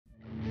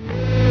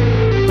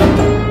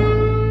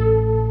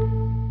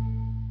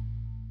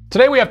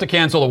Today we have to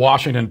cancel the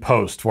Washington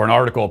Post for an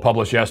article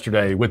published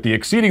yesterday with the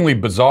exceedingly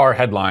bizarre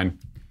headline,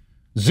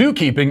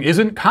 "Zookeeping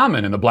isn't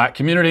common in the black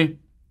community.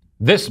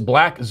 This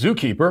black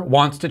zookeeper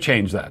wants to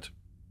change that."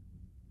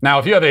 Now,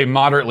 if you have a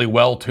moderately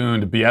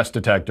well-tuned BS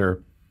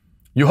detector,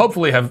 you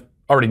hopefully have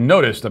already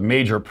noticed a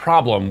major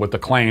problem with the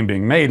claim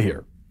being made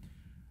here.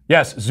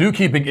 Yes,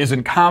 zookeeping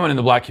isn't common in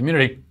the black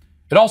community.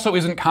 It also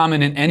isn't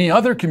common in any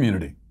other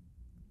community.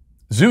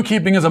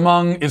 Zookeeping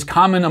is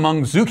common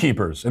among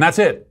zookeepers, and that's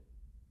it.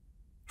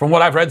 From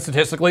what I've read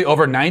statistically,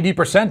 over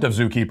 90% of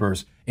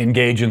zookeepers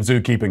engage in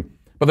zookeeping,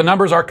 but the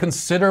numbers are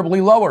considerably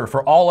lower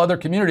for all other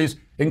communities,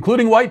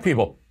 including white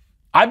people.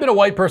 I've been a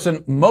white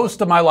person most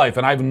of my life,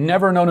 and I've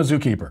never known a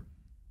zookeeper.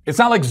 It's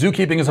not like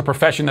zookeeping is a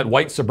profession that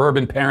white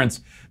suburban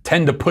parents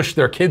tend to push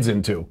their kids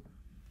into.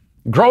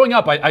 Growing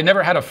up, I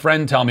never had a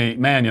friend tell me,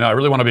 man, I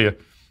really want to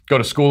go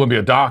to school and be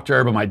a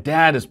doctor, but my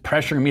dad is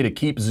pressuring me to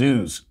keep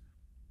zoos.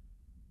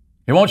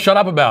 He won't shut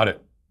up about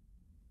it.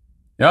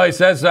 He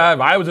says,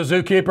 I was a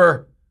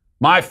zookeeper.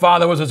 My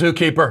father was a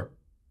zookeeper.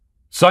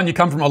 Son, you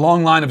come from a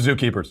long line of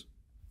zookeepers.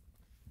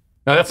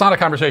 Now, that's not a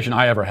conversation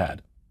I ever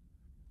had.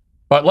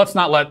 But let's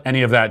not let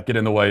any of that get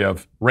in the way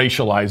of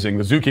racializing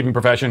the zookeeping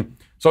profession.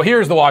 So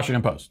here's the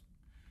Washington Post.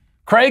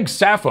 Craig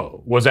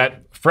Sappho was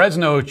at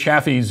Fresno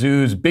Chaffee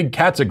Zoo's Big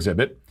Cats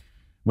exhibit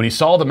when he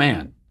saw the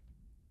man.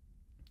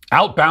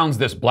 "Outbounds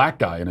this black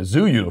guy in a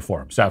zoo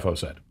uniform," Sappho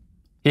said.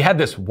 "He had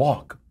this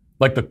walk,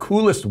 like the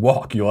coolest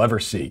walk you'll ever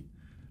see.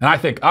 And I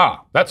think,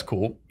 that's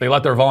cool. They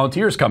let their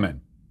volunteers come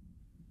in."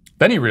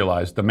 Then he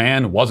realized the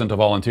man wasn't a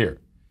volunteer.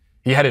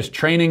 He had his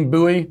training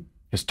buoy,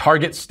 his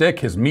target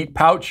stick, his meat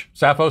pouch,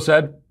 Sappho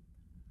said.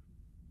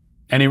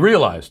 And he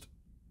realized,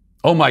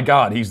 oh my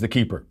God, he's the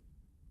keeper.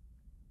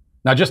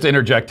 Now, just to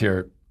interject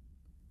here,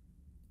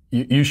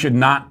 you should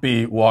not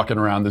be walking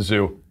around the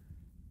zoo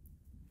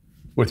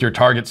with your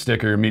target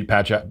stick or your meat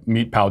pouch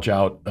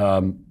out.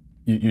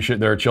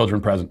 There are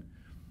children present.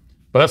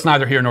 But that's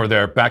neither here nor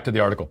there. Back to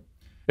the article.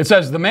 It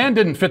says, the man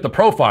didn't fit the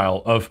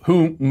profile of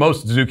who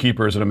most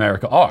zookeepers in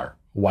America are,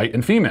 white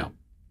and female.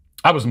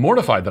 "I was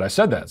mortified that I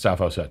said that,"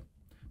 Sappho said,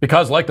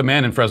 because like the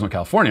man in Fresno,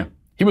 California,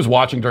 he was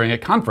watching during a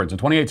conference in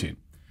 2018.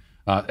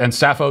 And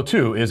Sappho,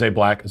 too, is a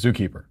black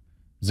zookeeper.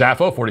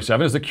 Sappho,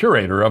 47, is the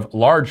curator of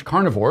large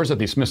carnivores at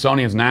the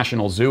Smithsonian's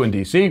National Zoo in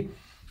D.C.,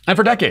 and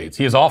for decades,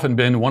 he has often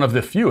been one of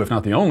the few, if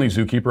not the only,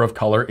 zookeeper of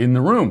color in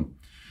the room.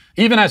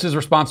 Even as his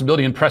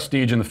responsibility and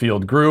prestige in the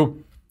field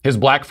grew, his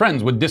black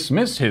friends would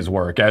dismiss his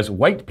work as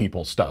white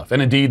people stuff,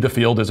 and indeed, the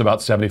field is about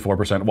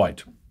 74%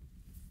 white.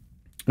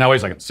 Now, wait a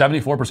second,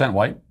 74%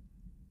 white?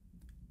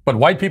 But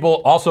white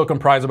people also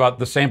comprise about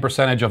the same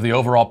percentage of the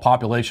overall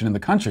population in the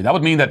country. That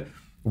would mean that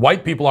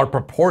white people are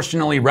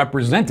proportionally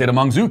represented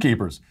among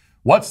zookeepers.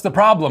 What's the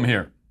problem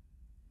here?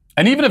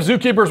 And even if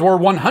zookeepers were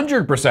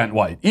 100%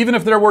 white, even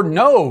if there were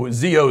no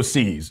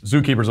ZOCs,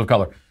 zookeepers of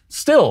color,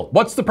 still,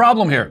 what's the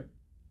problem here?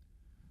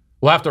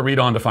 We'll have to read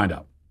on to find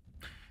out.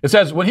 It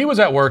says, when he was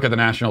at work at the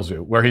National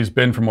Zoo, where he's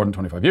been for more than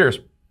 25 years,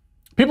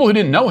 people who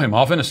didn't know him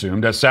often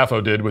assumed, as Sappho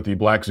did with the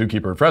black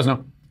zookeeper in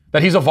Fresno,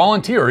 that he's a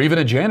volunteer or even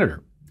a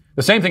janitor.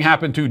 The same thing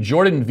happened to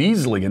Jordan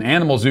Veasley, an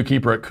animal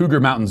zookeeper at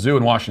Cougar Mountain Zoo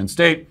in Washington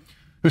State,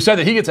 who said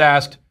that he gets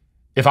asked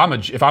if I'm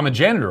a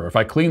janitor or if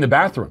I clean the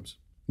bathrooms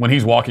when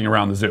he's walking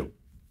around the zoo.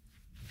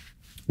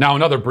 Now,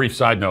 another brief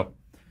side note,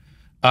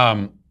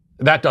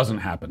 that doesn't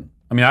happen.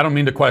 I mean, I don't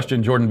mean to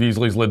question Jordan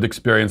Veasley's lived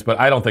experience, but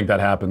I don't think that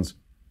happens.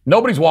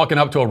 Nobody's walking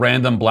up to a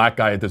random black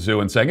guy at the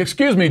zoo and saying,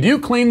 "Excuse me, do you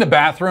clean the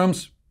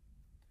bathrooms?"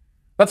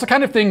 That's the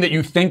kind of thing that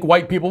you think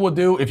white people would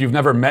do if you've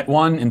never met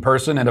one in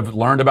person and have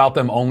learned about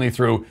them only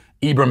through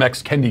Ibram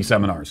X. Kendi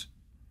seminars.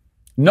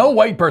 No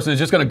white person is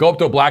just going to go up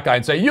to a black guy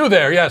and say, "You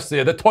there, yes,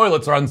 the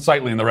toilets are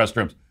unsightly in the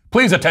restrooms.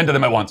 Please attend to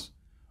them at once.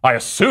 I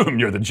assume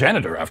you're the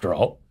janitor after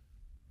all."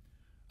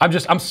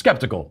 I'm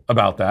skeptical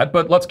about that,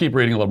 but let's keep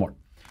reading a little more.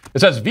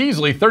 It says,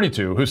 Veasley,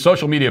 32, whose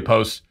social media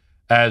posts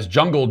as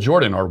Jungle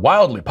Jordan are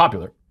wildly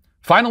popular,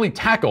 finally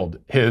tackled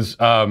his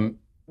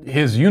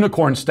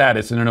unicorn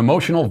status in an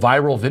emotional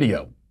viral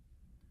video.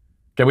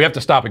 Okay, we have to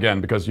stop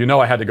again because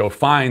I had to go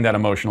find that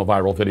emotional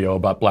viral video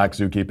about black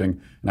zookeeping,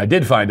 and I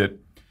did find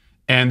it.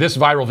 And this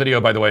viral video,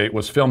 by the way,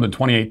 was filmed in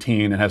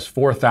 2018 and has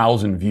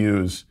 4,000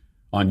 views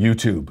on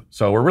YouTube.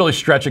 So we're really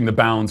stretching the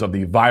bounds of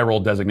the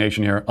viral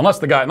designation here, unless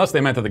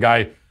they meant that the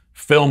guy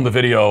filmed the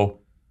video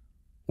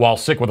while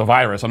sick with a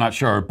virus. I'm not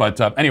sure,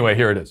 but anyway,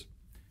 here it is.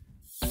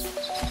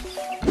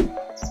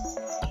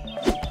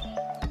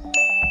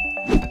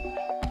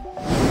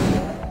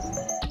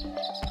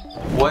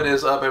 What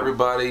is up,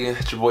 everybody?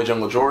 It's your boy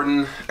Jungle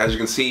Jordan. As you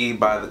can see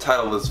by the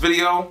title of this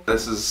video,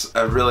 this is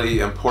a really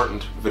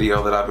important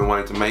video that I've been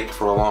wanting to make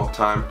for a long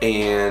time,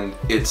 and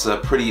it's a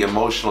pretty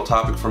emotional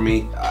topic for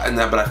me.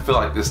 But I feel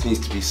like this needs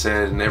to be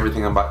said, and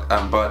everything I'm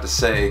about to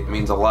say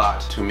means a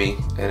lot to me,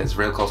 and it's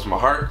very close to my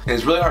heart. And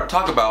it's really hard to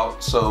talk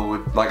about,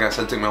 so like I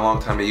said, it took me a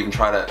long time to even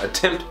try to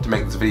attempt to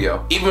make this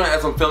video. Even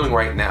as I'm filming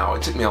right now,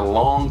 it took me a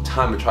long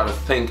time to try to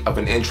think of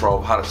an intro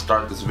of how to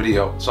start this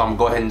video. So I'm gonna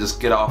go ahead and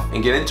just get off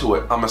and get into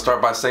it. I'm gonna start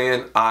by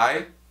saying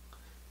I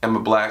am a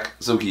black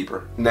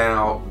zookeeper.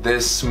 Now,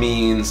 this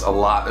means a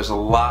lot. There's a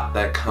lot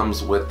that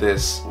comes with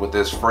this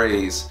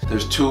phrase.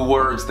 There's two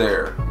words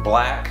there,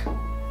 black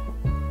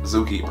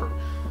zookeeper.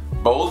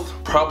 Both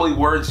probably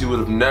words you would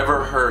have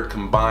never heard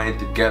combined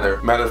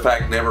together. Matter of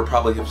fact, never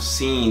probably have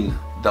seen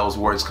those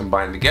words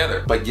combined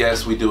together. But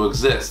yes, we do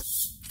exist.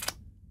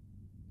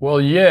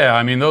 Well, yeah,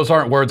 I mean, those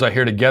aren't words I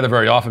hear together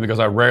very often because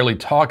I rarely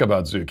talk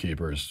about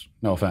zookeepers.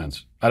 No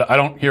offense. I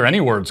don't hear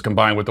any words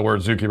combined with the word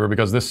zookeeper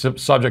because this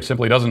subject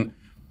simply doesn't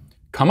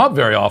come up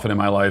very often in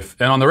my life.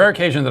 And on the rare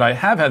occasion that I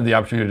have had the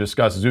opportunity to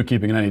discuss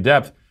zookeeping in any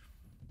depth,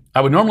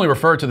 I would normally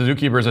refer to the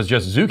zookeepers as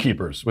just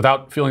zookeepers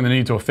without feeling the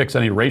need to affix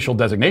any racial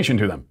designation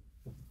to them.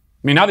 I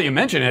mean, now that you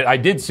mention it, I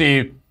did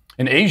see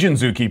an Asian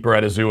zookeeper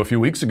at a zoo a few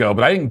weeks ago,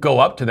 but I didn't go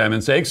up to them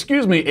and say,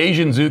 "Excuse me,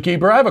 Asian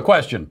zookeeper, I have a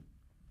question."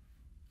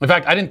 In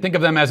fact, I didn't think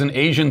of them as an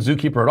Asian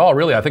zookeeper at all,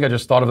 really. I think I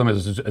just thought of them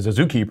as a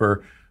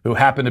zookeeper who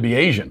happened to be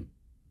Asian.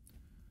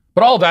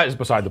 But all of that is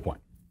beside the point.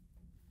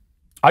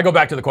 I go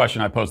back to the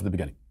question I posed at the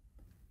beginning.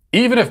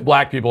 Even if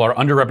black people are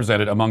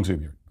underrepresented among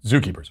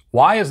zookeepers,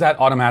 why is that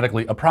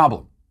automatically a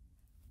problem?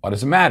 Why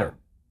does it matter?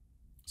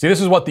 See,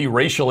 this is what the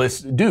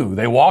racialists do.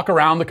 They walk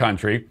around the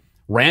country,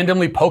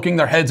 randomly poking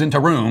their heads into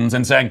rooms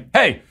and saying,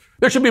 "Hey,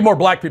 there should be more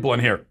black people in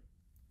here."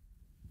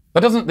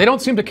 They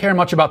don't seem to care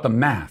much about the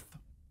math.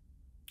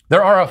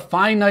 There are a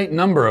finite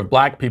number of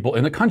black people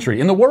in the country,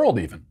 in the world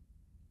even.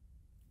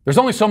 There's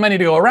only so many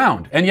to go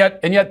around, and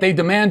yet they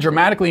demand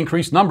dramatically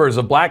increased numbers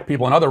of black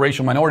people and other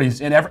racial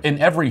minorities in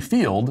every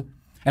field,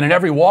 and in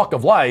every walk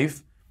of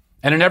life,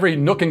 and in every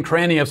nook and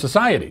cranny of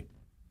society.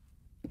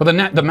 But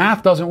the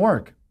math doesn't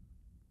work.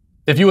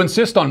 If you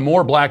insist on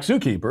more black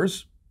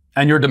zookeepers,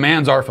 and your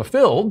demands are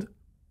fulfilled,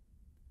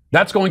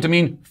 that's going to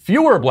mean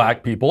fewer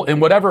black people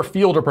in whatever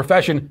field or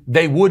profession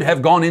they would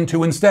have gone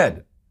into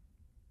instead.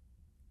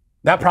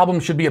 That problem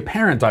should be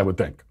apparent, I would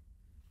think.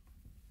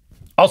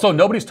 Also,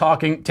 nobody's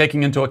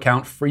taking into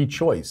account free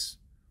choice.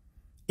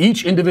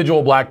 Each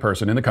individual black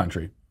person in the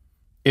country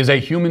is a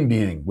human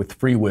being with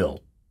free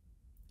will.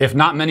 If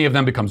not many of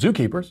them become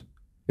zookeepers,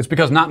 it's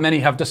because not many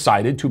have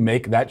decided to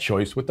make that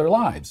choice with their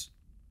lives.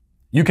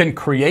 You can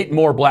create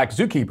more black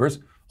zookeepers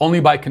only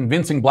by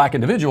convincing black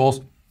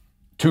individuals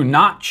to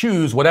not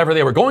choose whatever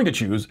they were going to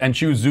choose and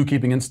choose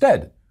zookeeping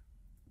instead.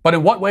 But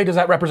in what way does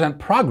that represent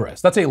progress?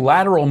 That's a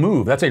lateral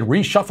move. That's a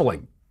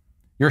reshuffling.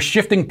 You're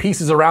shifting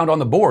pieces around on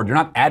the board. You're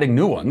not adding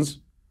new ones.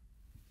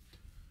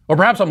 Or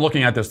perhaps I'm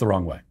looking at this the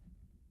wrong way.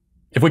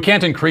 If we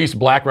can't increase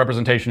black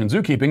representation in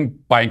zookeeping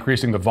by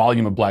increasing the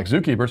volume of black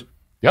zookeepers,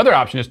 the other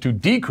option is to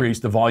decrease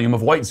the volume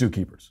of white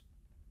zookeepers.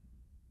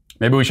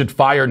 Maybe we should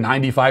fire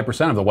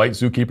 95% of the white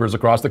zookeepers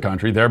across the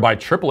country, thereby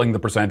tripling the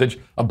percentage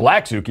of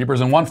black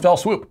zookeepers in one fell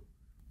swoop.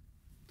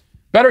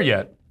 Better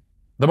yet,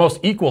 the most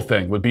equal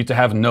thing would be to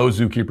have no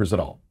zookeepers at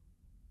all.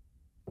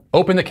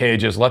 Open the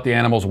cages, let the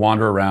animals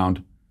wander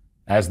around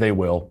as they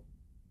will.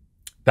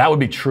 That would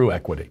be true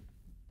equity.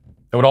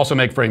 It would also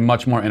make for a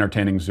much more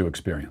entertaining zoo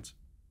experience.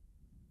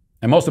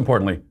 And most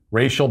importantly,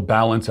 racial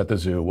balance at the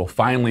zoo will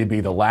finally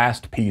be the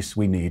last piece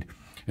we need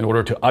in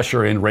order to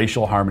usher in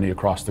racial harmony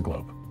across the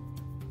globe.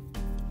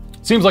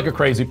 Seems like a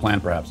crazy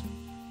plan, perhaps,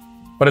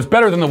 but it's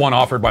better than the one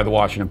offered by the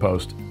Washington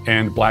Post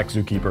and black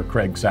zookeeper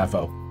Craig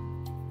Sappho.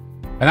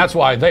 And that's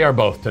why they are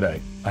both today,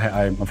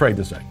 I'm afraid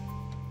to say,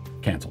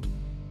 canceled.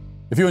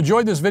 If you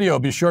enjoyed this video,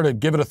 be sure to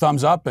give it a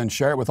thumbs up and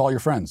share it with all your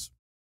friends.